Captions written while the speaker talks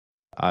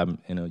I'm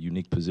in a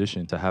unique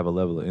position to have a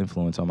level of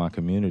influence on my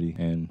community.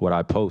 And what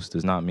I post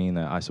does not mean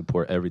that I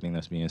support everything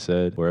that's being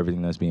said or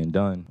everything that's being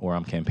done, or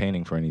I'm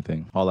campaigning for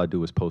anything. All I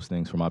do is post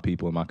things for my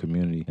people in my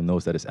community and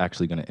those that it's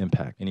actually going to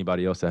impact.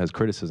 Anybody else that has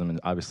criticism, it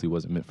obviously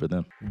wasn't meant for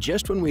them.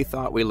 Just when we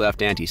thought we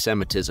left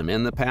anti-Semitism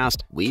in the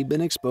past, we've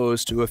been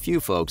exposed to a few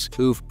folks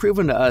who've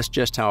proven to us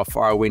just how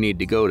far we need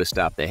to go to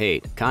stop the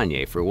hate,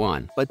 Kanye for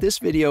one. But this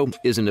video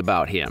isn't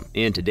about him.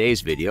 In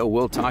today's video,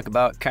 we'll talk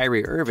about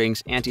Kyrie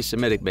Irving's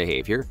anti-Semitic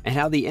behavior and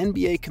how the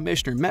NBA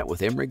commissioner met with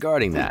him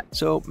regarding that.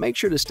 So make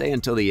sure to stay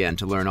until the end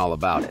to learn all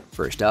about it.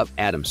 First up,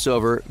 Adam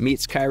Silver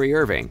meets Kyrie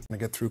Irving. To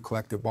get through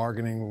collective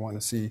bargaining, we want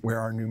to see where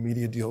our new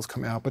media deals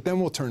come out, but then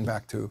we'll turn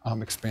back to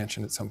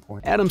expansion at some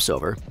point. Adam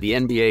Silver, the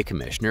NBA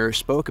commissioner,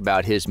 spoke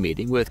about his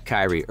meeting with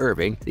Kyrie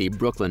Irving, the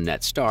Brooklyn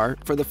Nets star,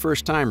 for the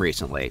first time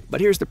recently.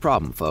 But here's the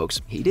problem,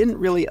 folks. He didn't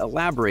really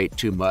elaborate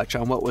too much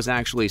on what was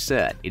actually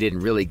said. He didn't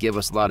really give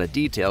us a lot of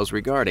details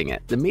regarding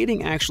it. The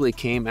meeting actually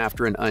came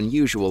after an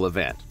unusual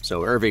event.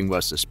 So Irving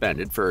was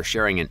suspended for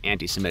sharing an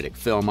anti-Semitic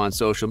film on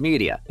social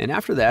media. And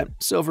after that,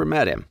 Silver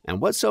met him. And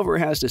what Silver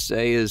has to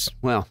say is,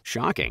 well,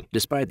 shocking.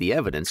 Despite the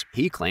evidence,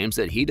 he claims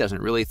that he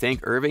doesn't really think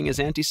Irving is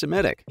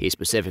anti-Semitic. He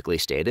specifically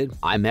stated,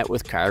 "I met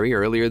with Kyrie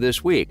earlier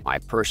this week. I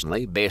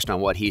personally, based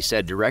on what he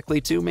said directly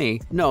to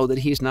me, know that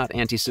he's not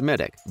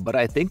anti-Semitic. But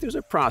I think there's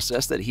a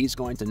process that he's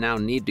going to now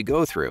need to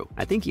go through.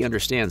 I think he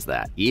understands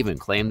that." He even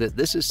claimed that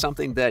this is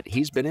something that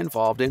he's been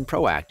involved in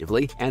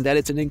proactively and that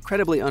it's an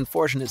incredibly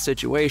unfortunate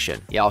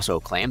situation. He also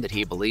claimed that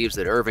he believes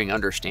that Irving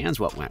understands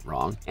what went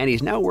wrong and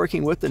he's now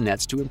working with the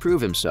Nets to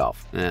improve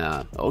himself.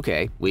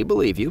 Okay, we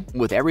believe you.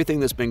 With everything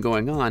that's been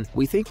going on,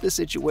 we think the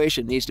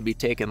situation needs to be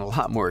taken a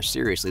lot more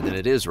seriously than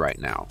it is right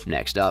now.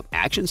 Next up,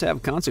 actions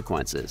have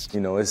consequences.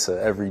 You know, it's an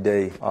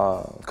everyday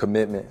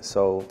commitment,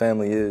 so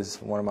family is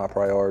one of my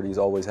priorities,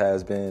 always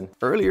has been.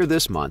 Earlier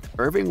this month,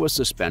 Irving was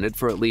suspended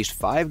for at least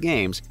 5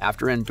 games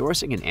after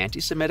endorsing an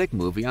anti-Semitic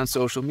movie on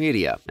social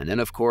media. And then,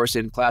 of course,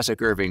 in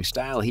classic Irving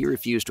style, he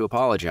refused to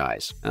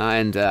apologize.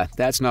 And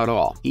that's not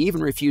all. He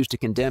even refused to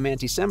condemn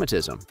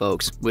anti-Semitism.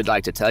 Folks, we'd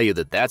like to tell you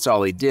that that's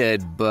all he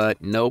did,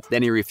 but nope.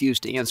 Then he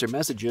refused to answer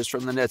messages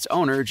from the Nets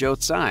owner, Joe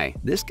Tsai.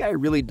 This guy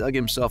really dug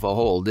himself a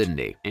hole, didn't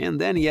he? And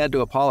then he had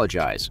to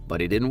apologize,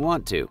 but he didn't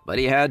want to, but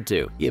he had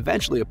to. He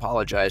eventually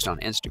apologized on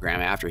Instagram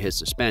after his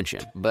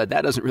suspension, but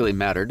that doesn't really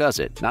matter, does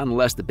it? Not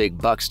unless the big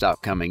bucks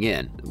stop coming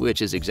in,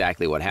 which is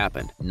exactly what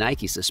happened.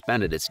 Nike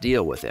suspended its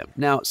deal with him.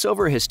 Now,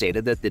 Silver has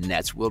stated that the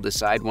Nets will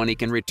decide when he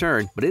can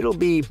return, but it'll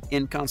be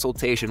in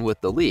consultation with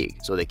the league,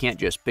 so they can't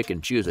just pick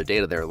and choose a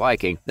date of their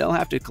liking. They'll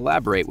have to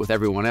collaborate with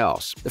everyone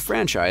else. The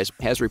franchise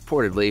has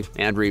reportedly,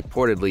 and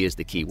reportedly is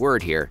the key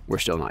word here, we're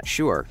still not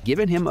sure,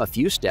 given him a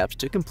few steps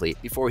to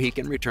complete before he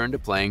can return to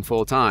playing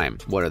full-time.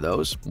 What are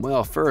those?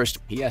 Well, first,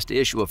 he has to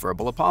issue a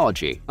verbal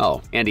apology.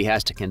 Oh, and he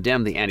has to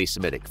condemn the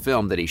anti-Semitic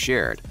film that he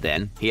shared.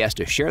 Then, he has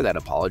to share that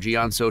apology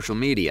on social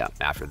media.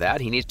 After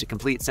that, he needs to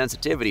complete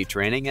sensitivity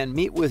training and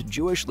meet with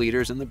Jewish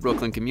leaders in the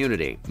Brooklyn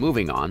community.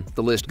 Moving on,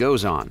 the list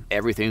goes on.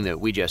 Everything that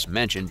we just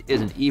mentioned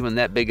isn't even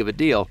that big of a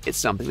deal. It's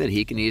something that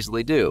he can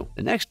easily do.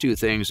 The next 2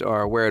 things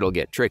are where it'll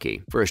get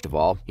tricky. First of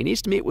all, he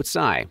needs to meet with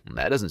Tsai.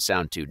 That doesn't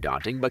sound too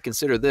daunting, but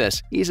consider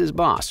this. He's his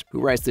boss,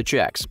 who writes the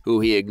checks, who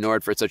he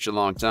ignored for such a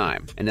long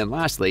time. And then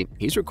lastly,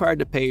 he's required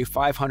to pay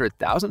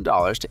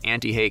 $500,000 to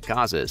anti-hate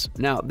causes.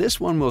 Now, this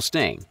one will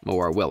sting,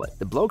 or will it?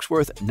 The bloke's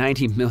worth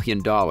 $90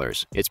 million.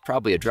 It's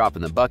probably a drop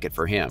in the bucket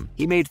for him.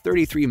 He made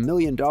 $33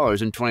 million in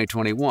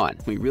 2021.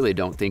 We really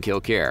don't think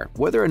he'll care.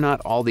 Whether or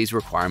not all these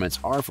requirements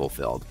are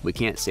fulfilled, we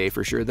can't say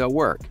for sure they'll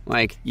work.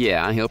 Like,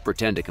 yeah, he'll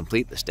pretend to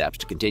complete the steps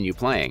to continue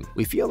playing.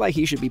 We feel like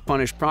he should be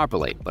punished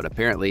properly, but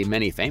apparently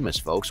many famous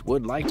folks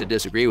would like to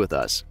disagree with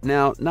us.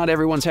 Now, not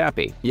everyone's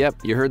happy. Yep,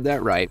 you heard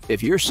that right.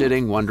 If you're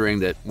sitting wondering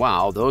that,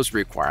 wow, those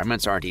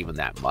requirements aren't even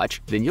that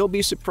much, then you'll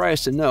be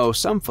surprised to know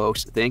some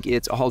folks think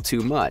it's all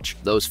too much.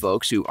 Those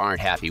folks who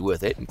aren't happy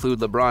with it include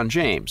LeBron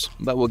James,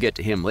 but we'll get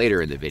to him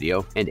later in the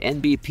video, and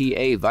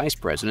NBPA Vice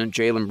President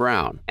Jaylen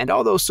Brown. And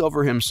although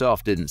Silver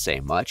himself didn't say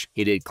much,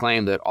 he did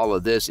claim that all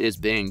of this is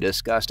being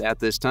discussed at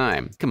this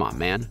time. Come on,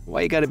 man,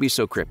 why you gotta be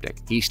so cryptic?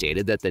 He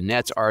stated that the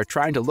Nets are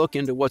trying to look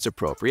into what's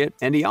appropriate,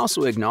 and he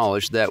also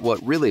acknowledged that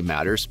what really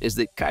matters is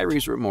that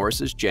Kyrie's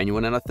remorse is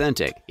genuine and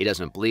authentic. He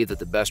doesn't believe that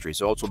the best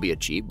results will be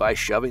achieved by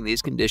shoving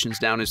these conditions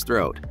down his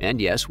throat. And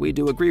yes, we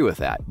do agree with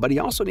that, but he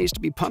also needs to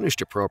be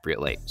punished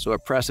appropriately, so a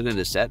precedent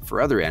is set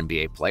for other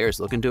NBA players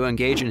looking to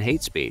engage in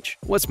hate speech.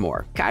 What's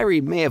more,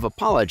 Kyrie may have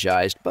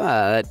apologized,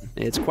 but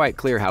it's quite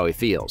clear how he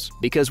feels.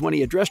 Because when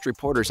he addressed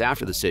reporters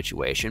after the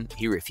situation,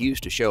 he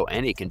refused to show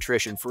any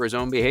contrition for his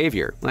own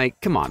behavior. Like,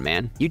 come on,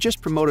 man, you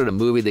just promoted a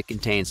movie that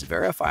contains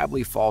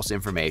verifiably false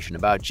information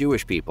about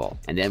Jewish people.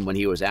 And then when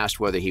he was asked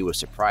whether he was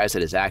surprised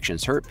that his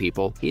actions hurt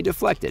people, he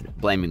deflected,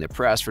 blaming the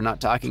press for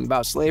not talking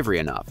about slavery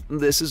enough.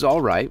 This is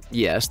all right.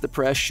 Yes, the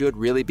press should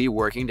really be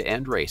working to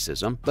end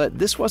racism, but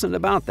this wasn't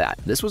about that.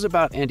 This was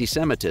about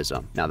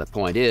anti-Semitism. Now the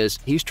point is,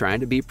 he's trying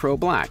to be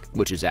pro-black,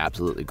 which is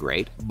absolutely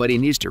great, but he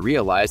needs to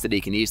realize that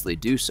he can easily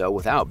do so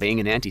without being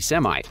an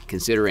anti-Semite.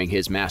 Considering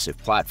his massive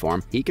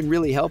platform, he can really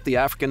really help the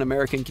African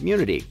American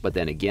community, but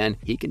then again,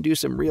 he can do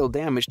some real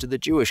damage to the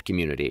Jewish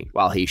community.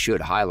 While he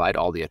should highlight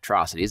all the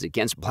atrocities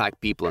against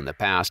black people in the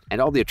past and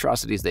all the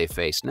atrocities they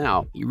face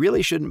now, he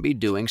really shouldn't be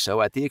doing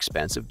so at the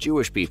expense of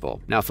Jewish people.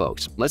 Now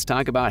folks, let's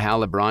talk about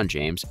how LeBron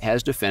James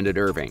has defended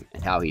Irving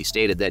and how he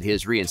stated that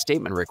his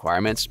reinstatement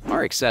requirements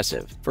are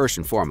excessive. First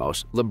and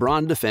foremost,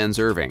 LeBron defends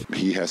Irving.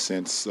 He has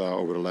since,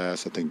 over the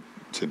last, I think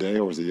today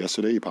or was it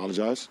yesterday, he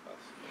apologized.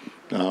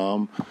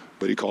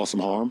 But he caused some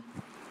harm.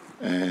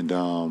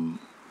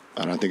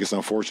 And I think it's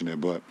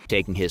unfortunate, but...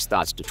 Taking his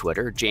thoughts to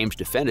Twitter, James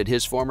defended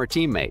his former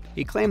teammate.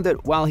 He claimed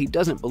that while he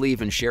doesn't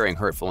believe in sharing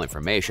hurtful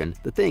information,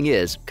 the thing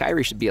is,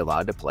 Kyrie should be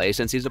allowed to play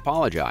since he's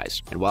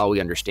apologized. And while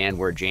we understand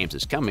where James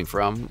is coming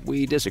from,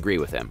 we disagree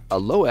with him. A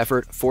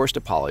low-effort, forced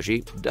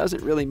apology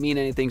doesn't really mean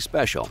anything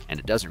special, and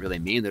it doesn't really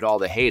mean that all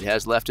the hate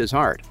has left his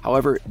heart.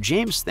 However,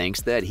 James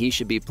thinks that he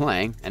should be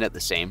playing, and at the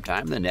same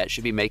time, the net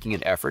should be making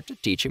an effort to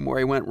teach him where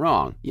he went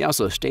wrong. He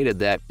also stated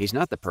that he's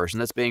not the person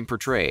that's being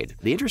portrayed.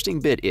 The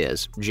interesting bit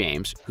is, James,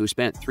 who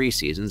spent 3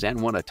 seasons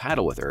and won a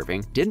title with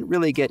Irving, didn't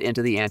really get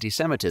into the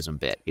anti-Semitism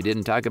bit. He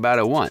didn't talk about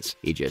it once.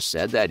 He just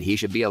said that he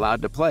should be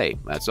allowed to play,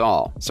 that's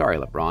all. Sorry,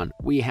 LeBron,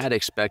 we had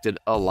expected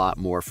a lot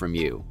more from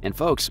you. And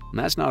folks,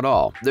 that's not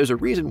all. There's a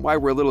reason why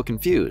we're a little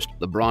confused.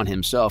 LeBron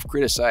himself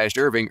criticized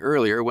Irving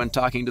earlier when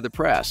talking to the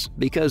press,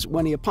 because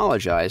when he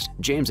apologized,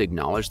 James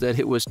acknowledged that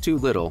it was too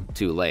little,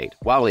 too late.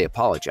 While he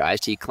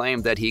apologized, he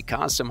claimed that he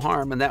caused some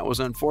harm and that was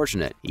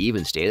unfortunate. He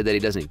even stated that he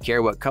doesn't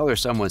care what color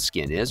someone's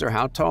skin is or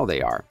how tall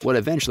they are. What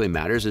eventually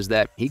matters is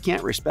that he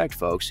can't respect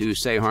folks who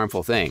say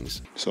harmful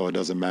things. So it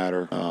doesn't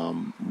matter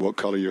what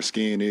color your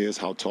skin is,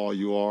 how tall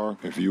you are.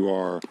 If you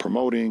are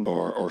promoting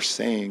or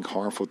saying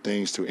harmful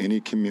things to any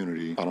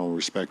community, I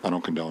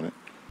don't condone it.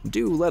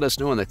 Do let us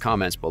know in the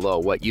comments below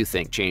what you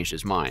think changed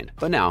his mind.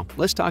 But now,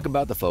 let's talk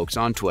about the folks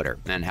on Twitter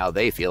and how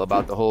they feel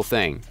about the whole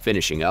thing.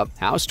 Finishing up,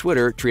 how's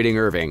Twitter treating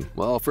Irving?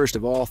 Well, first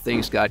of all,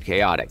 things got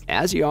chaotic.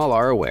 As you all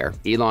are aware,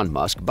 Elon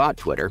Musk bought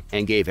Twitter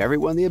and gave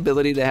everyone the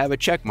ability to have a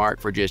check mark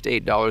for just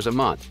 $8 a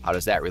month. How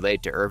does that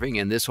relate to Irving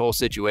in this whole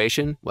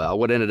situation? Well,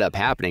 what ended up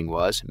happening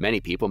was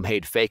many people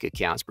made fake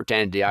accounts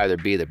pretending to either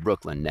be the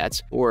Brooklyn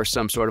Nets or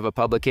some sort of a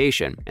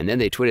publication. And then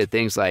they tweeted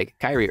things like,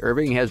 Kyrie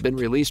Irving has been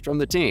released from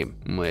the team,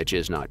 which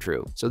is not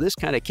true. So this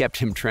kind of kept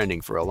him trending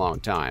for a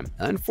long time.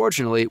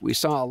 Unfortunately, we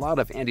saw a lot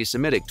of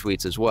anti-Semitic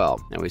tweets as well,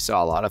 and we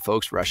saw a lot of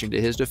folks rushing to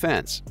his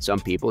defense.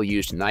 Some people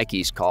used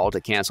Nike's call to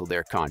cancel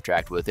their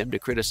contract with him to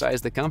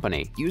criticize the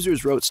company.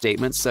 Users wrote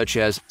statements such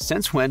as,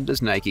 "Since when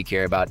does Nike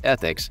care about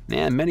ethics?"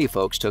 And many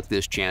folks took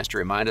this chance to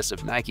remind us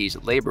of Nike's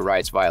labor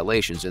rights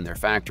violations in their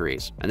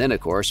factories. And then, of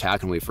course, how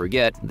can we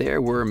forget,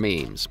 there were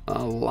memes.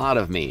 A lot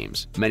of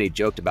memes. Many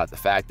joked about the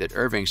fact that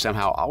Irving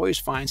somehow always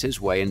finds his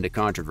way into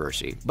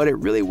controversy. But it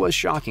really was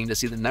shocking to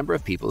see the number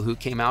of people who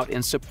came out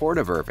in support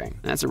of Irving.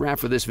 That's a wrap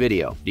for this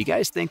video. Do you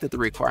guys think that the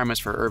requirements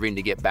for Irving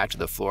to get back to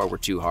the floor were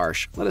too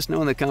harsh? Let us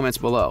know in the comments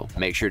below.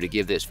 Make sure to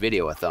give this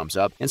video a thumbs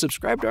up and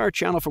subscribe to our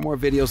channel for more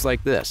videos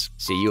like this.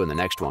 See you in the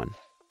next one.